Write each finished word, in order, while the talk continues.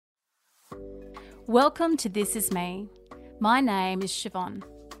Welcome to This Is Me. My name is Siobhan.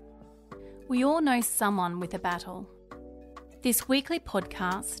 We all know someone with a battle. This weekly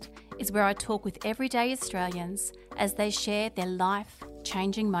podcast is where I talk with everyday Australians as they share their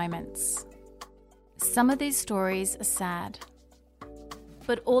life-changing moments. Some of these stories are sad,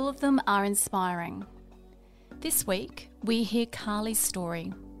 but all of them are inspiring. This week, we hear Carly's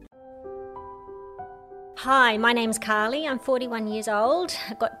story. Hi, my name's Carly. I'm 41 years old.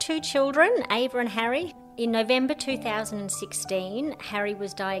 I've got two children, Ava and Harry. In November 2016, Harry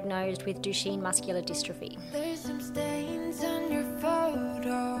was diagnosed with Duchenne muscular dystrophy. There's some stains on your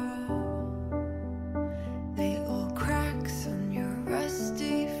photo. They all cracks on your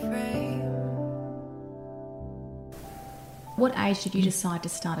rusty frame. What age did you decide to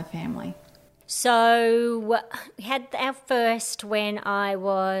start a family? So we had our first when I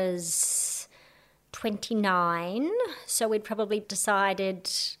was 29, so we'd probably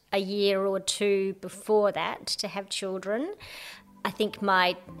decided a year or two before that to have children. I think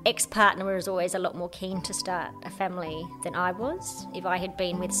my ex-partner was always a lot more keen to start a family than I was. If I had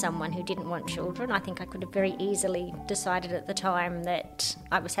been with someone who didn't want children, I think I could have very easily decided at the time that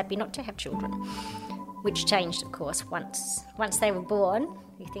I was happy not to have children, which changed, of course, once they were born.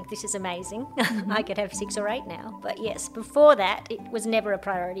 You think, this is amazing. I could have 6 or 8 now. But yes, before that, it was never a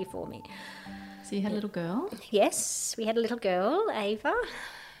priority for me. So you had a little girl? Yes, we had a little girl, Ava.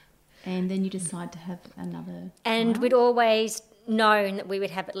 And then you decide to have another And child? we'd always known that we would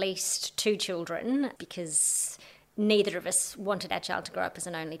have at least 2 children because neither of us wanted our child to grow up as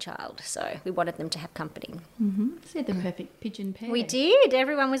an only child. So we wanted them to have company. Mm-hmm. So you had the perfect pigeon pair. We did.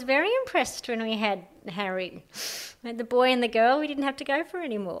 Everyone was very impressed when we had Harry. We had the boy and the girl. We didn't have to go for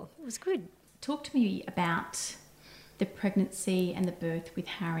anymore. It was good. Talk to me about the pregnancy and the birth with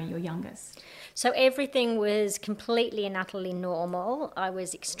Harry, your youngest. So everything was completely and utterly normal. I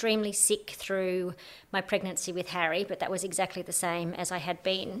was extremely sick through my pregnancy with Harry, but that was exactly the same as I had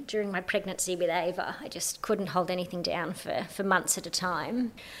been during my pregnancy with Ava. I just couldn't hold anything down for months at a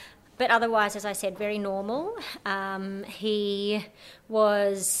time. But otherwise, as I said, very normal. He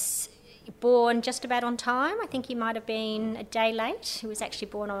was born just about on time. I think he might have been a day late. He was actually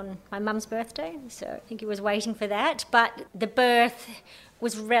born on my mum's birthday, so I think he was waiting for that. But the birth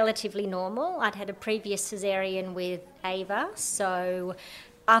was relatively normal. I'd had a previous caesarean with Ava, so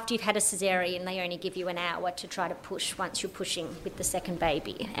after you've had a caesarean, they only give you an hour to try to push once you're pushing with the second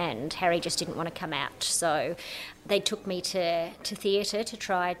baby, and Harry just didn't want to come out. So they took me to theatre to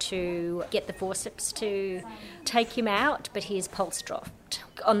try to get the forceps to take him out, but his pulse dropped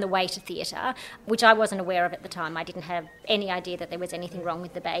on the way to theatre, which I wasn't aware of at the time. I didn't have any idea that there was anything wrong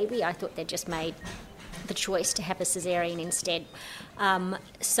with the baby. I thought they'd just made the choice to have a caesarean instead.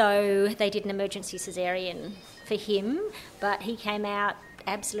 So they did an emergency caesarean for him, but he came out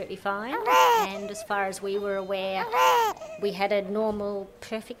absolutely fine, and as far as we were aware, we had a normal,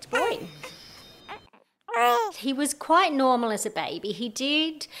 perfect boy. He was quite normal as a baby. He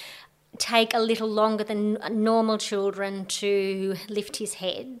did take a little longer than normal children to lift his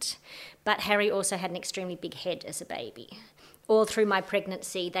head, but Harry also had an extremely big head as a baby. All through my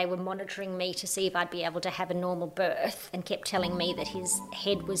pregnancy, they were monitoring me to see if I'd be able to have a normal birth and kept telling me that his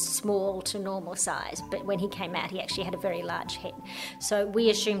head was small to normal size. But when he came out, he actually had a very large head. So we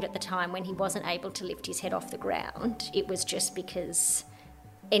assumed at the time when he wasn't able to lift his head off the ground, it was just because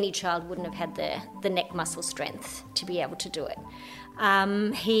any child wouldn't have had the neck muscle strength to be able to do it.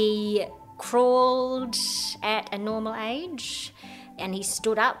 He crawled at a normal age, and he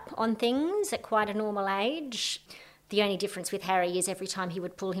stood up on things at quite a normal age. The only difference with Harry is every time he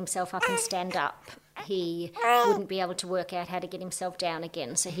would pull himself up and stand up, he wouldn't be able to work out how to get himself down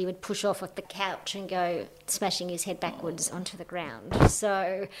again. So he would push off the couch and go smashing his head backwards onto the ground.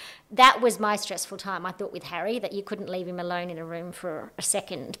 So that was my stressful time. I thought with Harry that you couldn't leave him alone in a room for a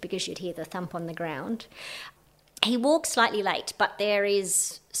second because you'd hear the thump on the ground. He walks slightly late, but there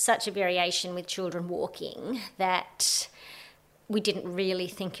is such a variation with children walking that we didn't really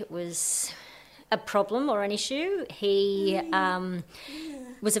think it was a problem or an issue. He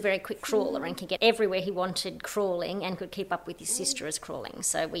was a very quick crawler and could get everywhere he wanted crawling and could keep up with his sister as crawling.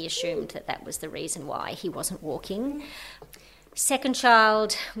 So we assumed that that was the reason why he wasn't walking. Second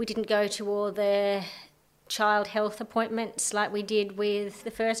child, we didn't go to all the child health appointments like we did with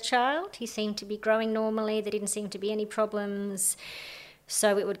the first child. He seemed to be growing normally. There didn't seem to be any problems.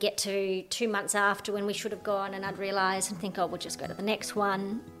 So it would get to 2 months after when we should have gone, and I'd realise and think, oh, we'll just go to the next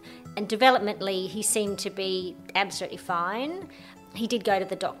one. And developmentally, he seemed to be absolutely fine. He did go to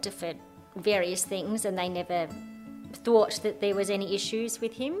the doctor for various things, and they never thought that there was any issues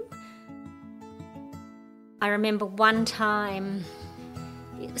with him. I remember one time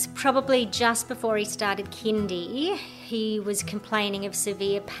It was probably just before he started kindy. He was complaining of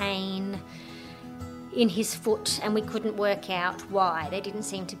severe pain in his foot and we couldn't work out why. There didn't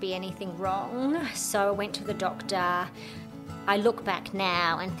seem to be anything wrong. So I went to the doctor. I look back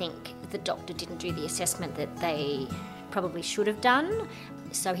now and think the doctor didn't do the assessment that they probably should have done.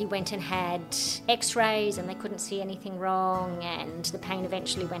 So he went and had x-rays and they couldn't see anything wrong, and the pain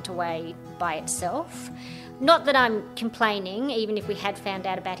eventually went away by itself. Not that I'm complaining, even if we had found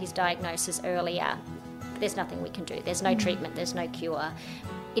out about his diagnosis earlier, there's nothing we can do. There's no treatment, there's no cure.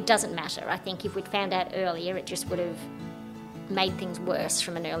 It doesn't matter. I think if we'd found out earlier, it just would have made things worse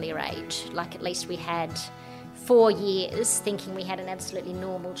from an earlier age. Like, at least we had 4 years thinking we had an absolutely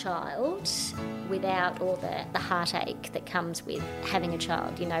normal child without all the heartache that comes with having a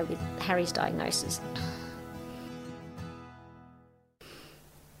child, you know, with Harry's diagnosis.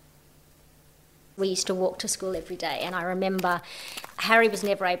 We used to walk to school every day, and I remember Harry was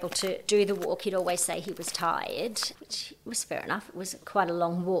never able to do the walk. He'd always say he was tired, which was fair enough. It was quite a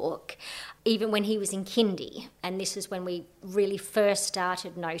long walk, even when he was in kindy. And this is when we really first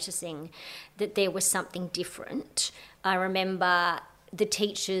started noticing that there was something different. I remember the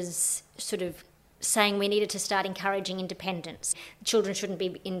teachers sort of saying we needed to start encouraging independence. Children shouldn't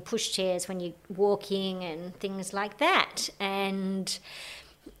be in pushchairs when you're walking and things like that. And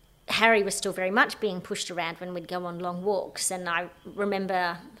Harry was still very much being pushed around when we'd go on long walks, and I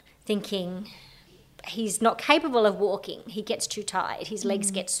remember thinking, he's not capable of walking. He gets too tired. His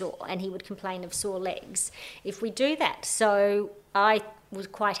legs get sore, and he would complain of sore legs if we do that. So I was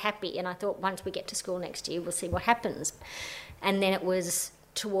quite happy, and I thought once we get to school next year, we'll see what happens. And then it was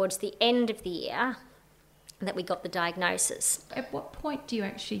towards the end of the year that we got the diagnosis. At what point do you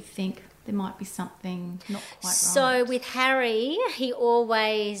actually think there might be something not quite right? So with Harry, he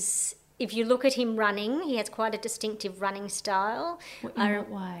always, if you look at him running, he has quite a distinctive running style. In what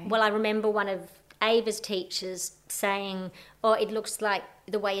way? Well, I remember one of Ava's teachers saying, oh, it looks like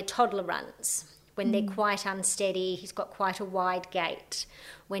the way a toddler runs. When they're quite unsteady, he's got quite a wide gait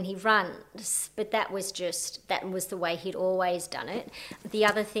when he runs. But that was the way he'd always done it. The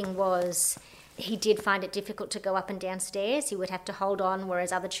other thing was, he did find it difficult to go up and down stairs. He would have to hold on,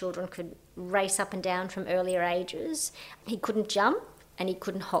 whereas other children could race up and down from earlier ages. He couldn't jump and he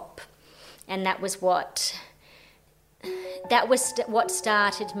couldn't hop. And that was what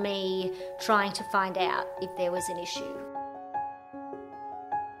started me trying to find out if there was an issue.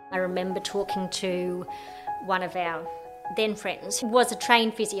 I remember talking to one of our then friends, who was a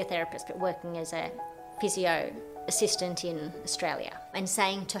trained physiotherapist but working as a physio assistant in Australia, and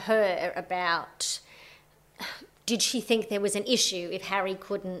saying to her about, did she think there was an issue if Harry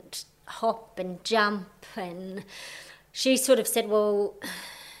couldn't hop and jump? And she sort of said, well,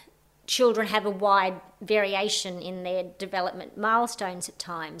 children have a wide variation in their development milestones at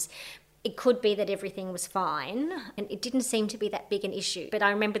times. It could be that everything was fine, and it didn't seem to be that big an issue. But I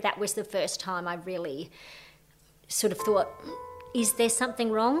remember that was the first time I really sort of thought, is there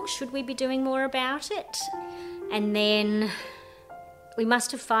something wrong? Should we be doing more about it? And then we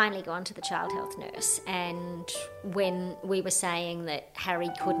must have finally gone to the child health nurse, and when we were saying that Harry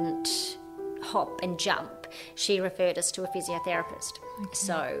couldn't hop and jump, she referred us to a physiotherapist. Okay.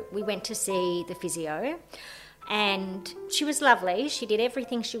 So we went to see the physio, and she was lovely. She did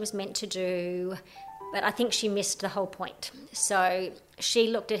everything she was meant to do, but I think she missed the whole point. So she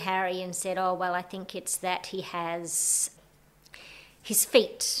looked at Harry and said, oh, well, I think it's that he has his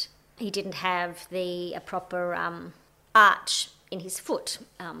feet. He didn't have a proper arch in his foot.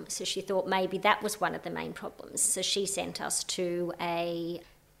 So she thought maybe that was one of the main problems. So she sent us to a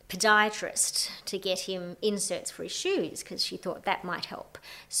podiatrist to get him inserts for his shoes because she thought that might help.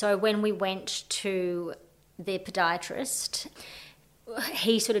 So when we went to the podiatrist,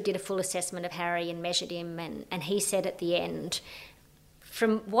 he sort of did a full assessment of Harry and measured him, and he said at the end,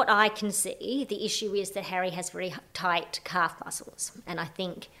 from what I can see, the issue is that Harry has very tight calf muscles, and I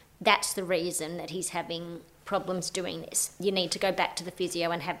think that's the reason that he's having problems doing this. You need to go back to the physio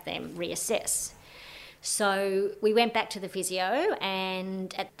and have them reassess. So we went back to the physio,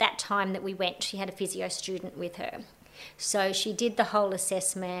 and at that time that we went, she had a physio student with her. So she did the whole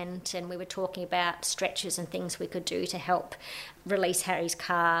assessment, and we were talking about stretches and things we could do to help release Harry's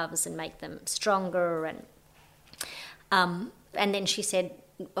calves and make them stronger. And then she said,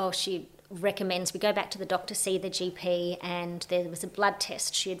 she recommends we go back to the doctor, see the GP, and there was a blood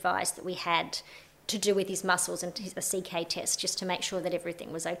test she advised that we had to do with his muscles, and a CK test just to make sure that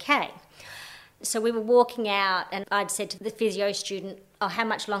everything was okay. So we were walking out, and I'd said to the physio student, how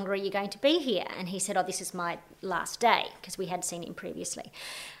much longer are you going to be here? And he said, this is my last day, because we had seen him previously.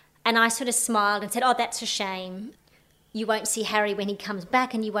 And I sort of smiled and said, that's a shame. you won't see Harry when he comes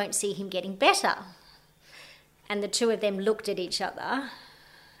back and you won't see him getting better. And the two of them looked at each other,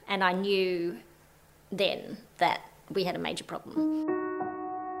 and I knew then that we had a major problem.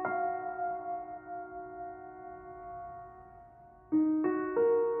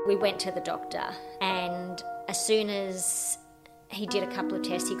 We went to the doctor, and as soon as he did a couple of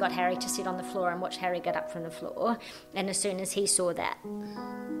tests, he got Harry to sit on the floor and watch Harry get up from the floor. And as soon as he saw that,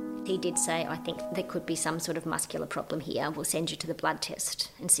 he did say, I think there could be some sort of muscular problem here. We'll send you to the blood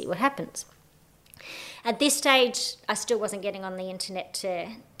test and see what happens. At this stage, I still wasn't getting on the internet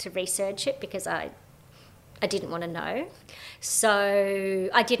to research it because I didn't want to know. So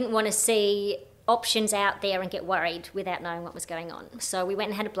I didn't want to see options out there and get worried without knowing what was going on. So we went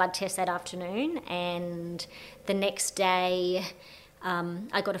and had a blood test that afternoon, and the next day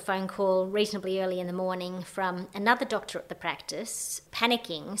I got a phone call reasonably early in the morning from another doctor at the practice,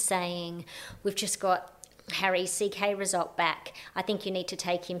 panicking, saying, we've just got Harry's CK result back. I think you need to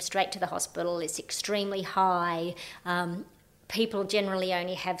take him straight to the hospital. It's extremely high. People generally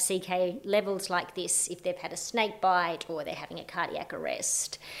only have CK levels like this if they've had a snake bite or they're having a cardiac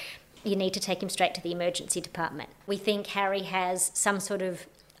arrest. You need to take him straight to the emergency department. We think Harry has some sort of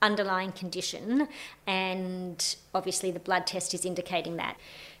underlying condition, and obviously the blood test is indicating that.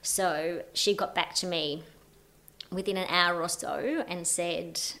 So she got back to me within an hour or so and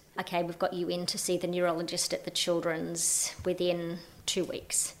said, okay, we've got you in to see the neurologist at the Children's within 2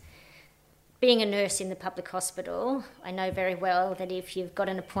 weeks. Being a nurse in the public hospital, I know very well that if you've got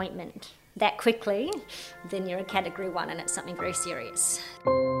an appointment that quickly, then you're a category 1 and it's something very serious.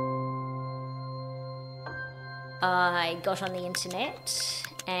 I got on the internet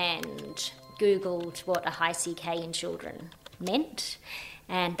and Googled what a high CK in children meant,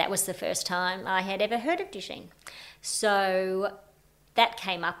 and that was the first time I had ever heard of Duchenne. So that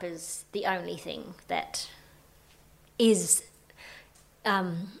came up as the only thing that is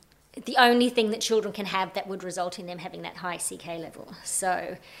the only thing that children can have that would result in them having that high CK level.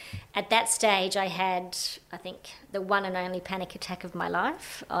 So at that stage I had, I think, the one and only panic attack of my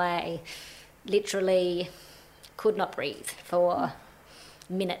life. I literally could not breathe for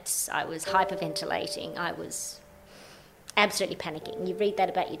minutes. I was hyperventilating. I was absolutely panicking. You read that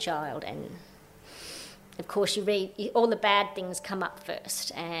about your child, and of course you read all the bad things come up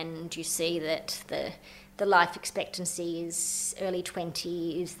first, and you see that the life expectancy is early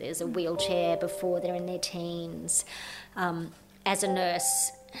 20s. There's a wheelchair before they're in their teens. As a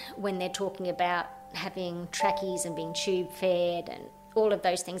nurse, when they're talking about having trackies and being tube fed and all of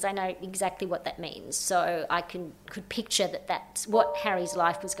those things, I know exactly what that means. So I could picture that that's what Harry's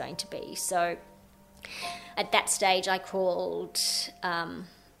life was going to be. So at that stage I called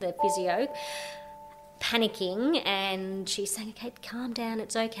the physio, panicking, and she's saying, okay, calm down,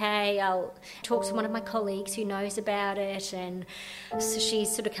 it's okay, I'll talk to one of my colleagues who knows about it. And so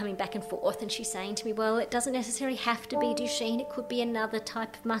she's sort of coming back and forth, and she's saying to me, well, it doesn't necessarily have to be Duchenne, it could be another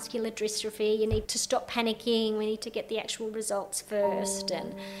type of muscular dystrophy, you need to stop panicking, we need to get the actual results first.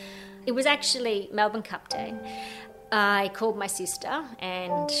 And it was actually Melbourne Cup Day. I called my sister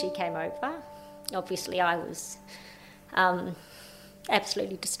and she came over. Obviously I was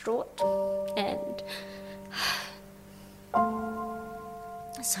absolutely distraught, and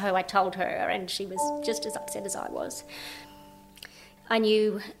so I told her, and she was just as upset as I was. I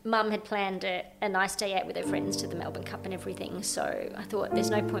knew Mum had planned a nice day out with her friends to the Melbourne Cup and everything, so I thought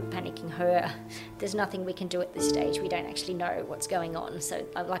there's no point panicking her. There's nothing we can do at this stage. We don't actually know what's going on. So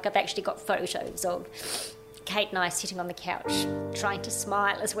I've actually got photos of Kate and I sitting on the couch trying to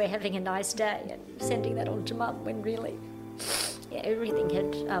smile as we're having a nice day and sending that on to Mum, when really, yeah, everything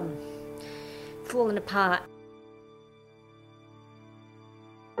had fallen apart.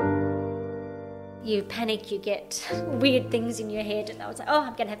 You panic, you get weird things in your head, and I was like, oh,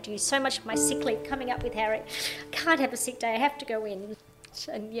 I'm going to have to use so much of my sick leave coming up with Harry. I can't have a sick day, I have to go in.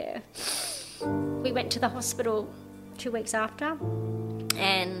 And yeah, we went to the hospital 2 weeks after,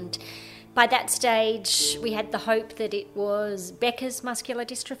 and by that stage we had the hope that it was Becker's muscular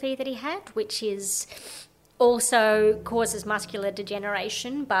dystrophy that he had, which is also causes muscular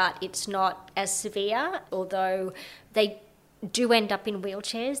degeneration, but it's not as severe, although they do end up in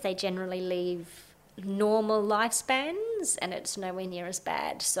wheelchairs. They generally leave normal lifespans, and it's nowhere near as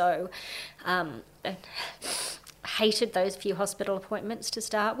bad. So I hated those few hospital appointments to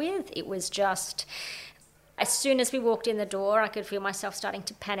start with. It was just, as soon as we walked in the door, I could feel myself starting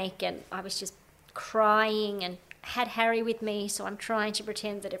to panic, and I was just crying, and had Harry with me, so I'm trying to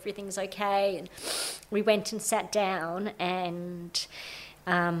pretend that everything's okay. And we went and sat down, and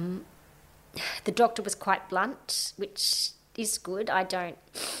the doctor was quite blunt, which is good. I don't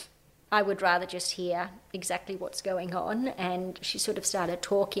I would rather just hear exactly what's going on. And she sort of started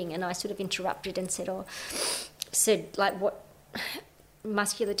talking, and I sort of interrupted and said like, what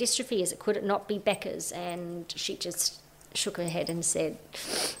muscular dystrophy is it? Could it not be Becker's? And she just shook her head and said,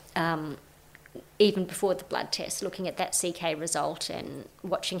 even before the blood test, looking at that CK result and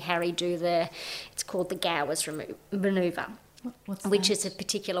watching Harry do it's called the Gowers manoeuvre. Which is a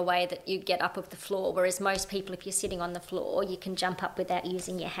particular way that you get up off the floor, whereas most people, if you're sitting on the floor, you can jump up without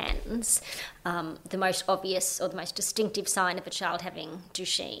using your hands. The most obvious or the most distinctive sign of a child having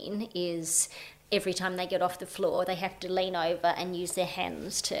Duchenne is every time they get off the floor, they have to lean over and use their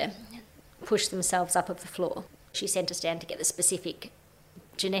hands to push themselves up off the floor. She sent us down to get the specific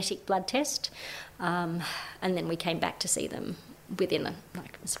genetic blood test, and then we came back to see them within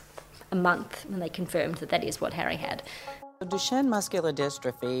a month, and they confirmed that is what Harry had. Duchenne muscular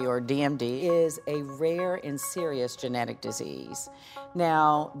dystrophy, or DMD, is a rare and serious genetic disease.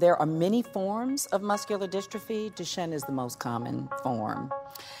 Now, there are many forms of muscular dystrophy. Duchenne is the most common form.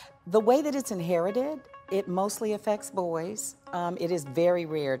 The way that it's inherited, it mostly affects boys. It is very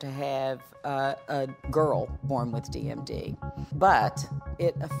rare to have a girl born with DMD, but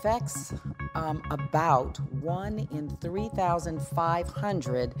it affects about 1 in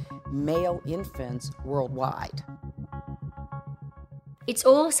 3,500 male infants worldwide. It's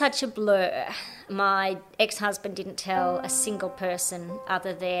all such a blur. My ex-husband didn't tell a single person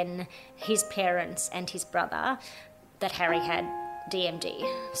other than his parents and his brother that Harry had DMD.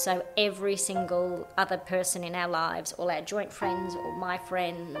 So every single other person in our lives, all our joint friends, all my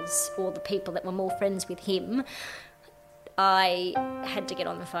friends, all the people that were more friends with him, I had to get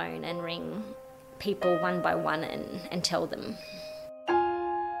on the phone and ring people one by one and tell them.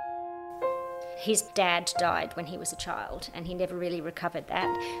 His dad died when he was a child, and he never really recovered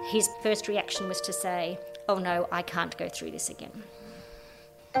that. His first reaction was to say, "Oh no, I can't go through this again."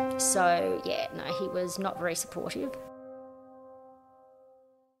 So, he was not very supportive.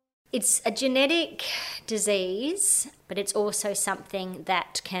 It's a genetic disease, but it's also something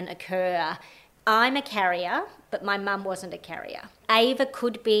that can occur. I'm a carrier, but my mum wasn't a carrier. Ava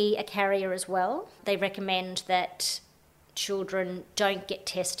could be a carrier as well. They recommend that children don't get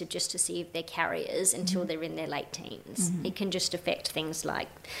tested just to see if they're carriers until they're in their late teens. It can just affect things like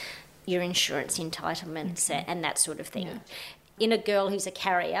your insurance entitlements and that sort of thing. Yeah. In a girl who's a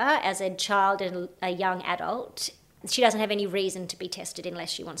carrier, as a child and a young adult, she doesn't have any reason to be tested unless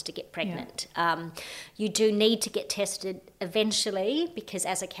she wants to get pregnant. Yeah. You do need to get tested eventually because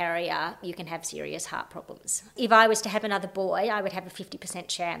as a carrier, you can have serious heart problems. If I was to have another boy, I would have a 50%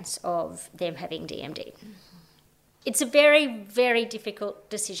 chance of them having DMD. It's a very, very difficult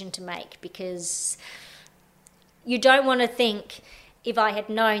decision to make because you don't want to think, if I had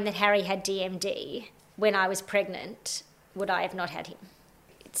known that Harry had DMD when I was pregnant, would I have not had him?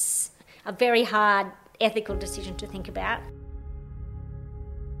 It's a very hard ethical decision to think about.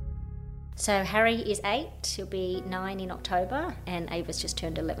 So Harry is 8, he'll be 9 in October, and Ava's just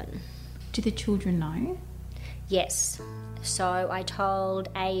turned 11. Do the children know? Yes. So I told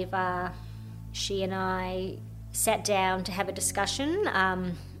Ava, she and I sat down to have a discussion,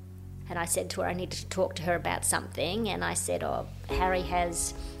 and I said to her I needed to talk to her about something, and I said, Harry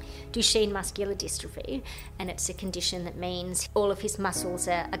has Duchenne muscular dystrophy, and it's a condition that means all of his muscles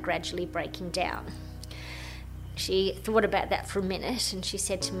are gradually breaking down. She thought about that for a minute, and she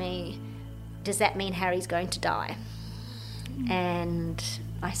said to me, "Does that mean Harry's going to die?" And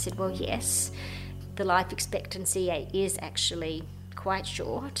I said, well, yes. The life expectancy is actually quite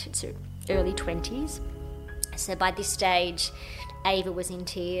short. It's early 20s. So by this stage, Ava was in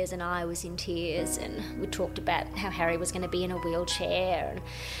tears and I was in tears, and we talked about how Harry was going to be in a wheelchair. And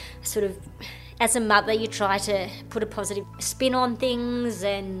sort of, as a mother, you try to put a positive spin on things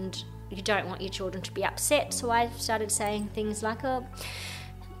and you don't want your children to be upset. So I started saying things like,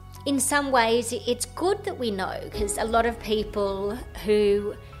 in some ways, it's good that we know, because a lot of people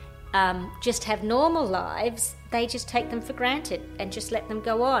who just have normal lives, they just take them for granted and just let them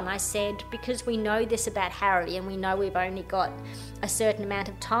go on. I said, because we know this about Harry and we know we've only got a certain amount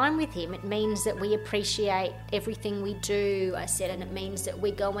of time with him, it means that we appreciate everything we do. I said, and it means that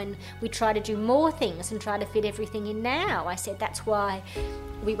we go and we try to do more things and try to fit everything in now. I said, that's why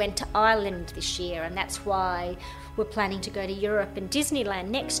we went to Ireland this year, and that's why we're planning to go to Europe and Disneyland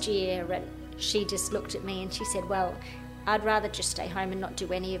next year. And she just looked at me and she said, well, I'd rather just stay home and not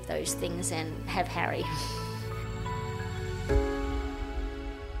do any of those things and have Harry.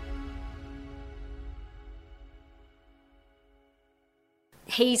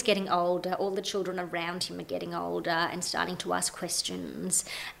 he's getting older, all the children around him are getting older and starting to ask questions,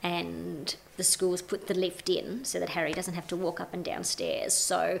 and the school's put the lift in so that Harry doesn't have to walk up and down stairs.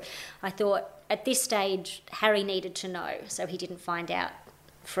 So I thought at this stage Harry needed to know so he didn't find out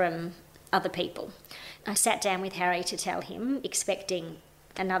from other people. I sat down with Harry to tell him, expecting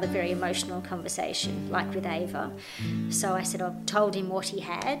another very emotional conversation like with Ava. So I said, I told him what he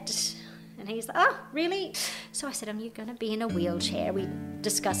had, and he's like, oh, really? So I said, are you going to be in a wheelchair? We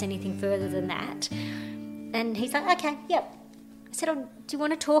discuss anything further than that. And he's like, okay, yep. I said, oh, do you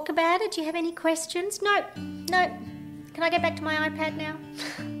want to talk about it? Do you have any questions? No. Can I go back to my iPad now?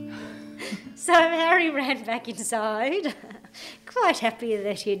 So Harry ran back inside, quite happy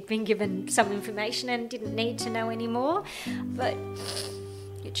that he'd been given some information and didn't need to know any more. But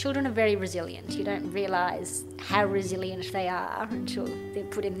children are very resilient. You don't realise how resilient they are until they're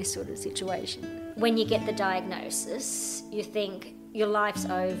put in this sort of situation. When you get the diagnosis, you think your life's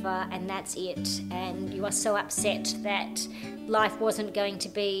over and that's it, and you are so upset that life wasn't going to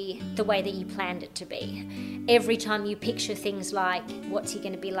be the way that you planned it to be. Every time you picture things like, what's he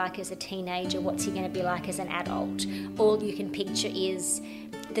going to be like as a teenager, what's he going to be like as an adult, all you can picture is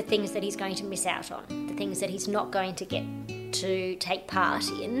the things that he's going to miss out on, the things that he's not going to get to take part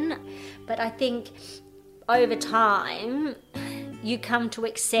in. But I think over time you come to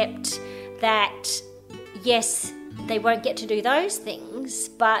accept that yes, they won't get to do those things,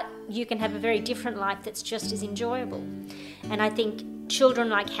 but you can have a very different life that's just as enjoyable. And I think children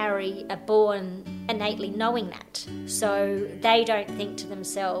like Harry are born innately knowing that, so they don't think to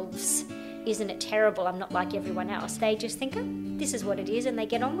themselves, isn't it terrible, I'm not like everyone else. They just think, oh, this is what it is, and they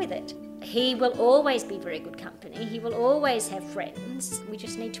get on with it. He will always be very good company. He will always have friends. We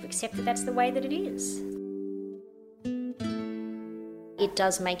just need to accept that that's the way that it is. It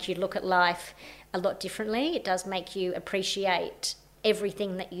does make you look at life a lot differently. It does make you appreciate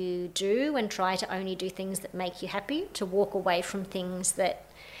everything that you do and try to only do things that make you happy, to walk away from things that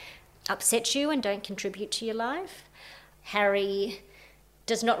upset you and don't contribute to your life. Harry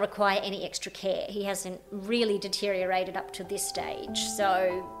does not require any extra care. He hasn't really deteriorated up to this stage,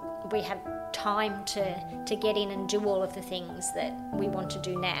 so we have time to get in and do all of the things that we want to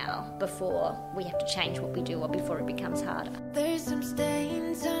do now before we have to change what we do or before it becomes harder. There's some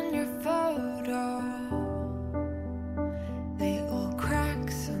stains on your photo, little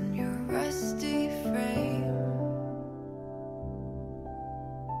cracks on your rusty frame.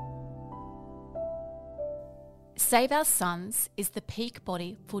 Save Our Sons is the peak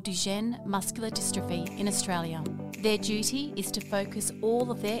body for Duchenne muscular dystrophy in Australia. Their duty is to focus all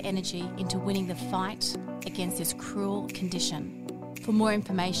of their energy into winning the fight against this cruel condition. For more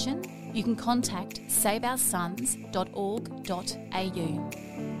information, you can contact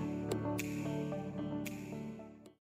saveoursons.org.au.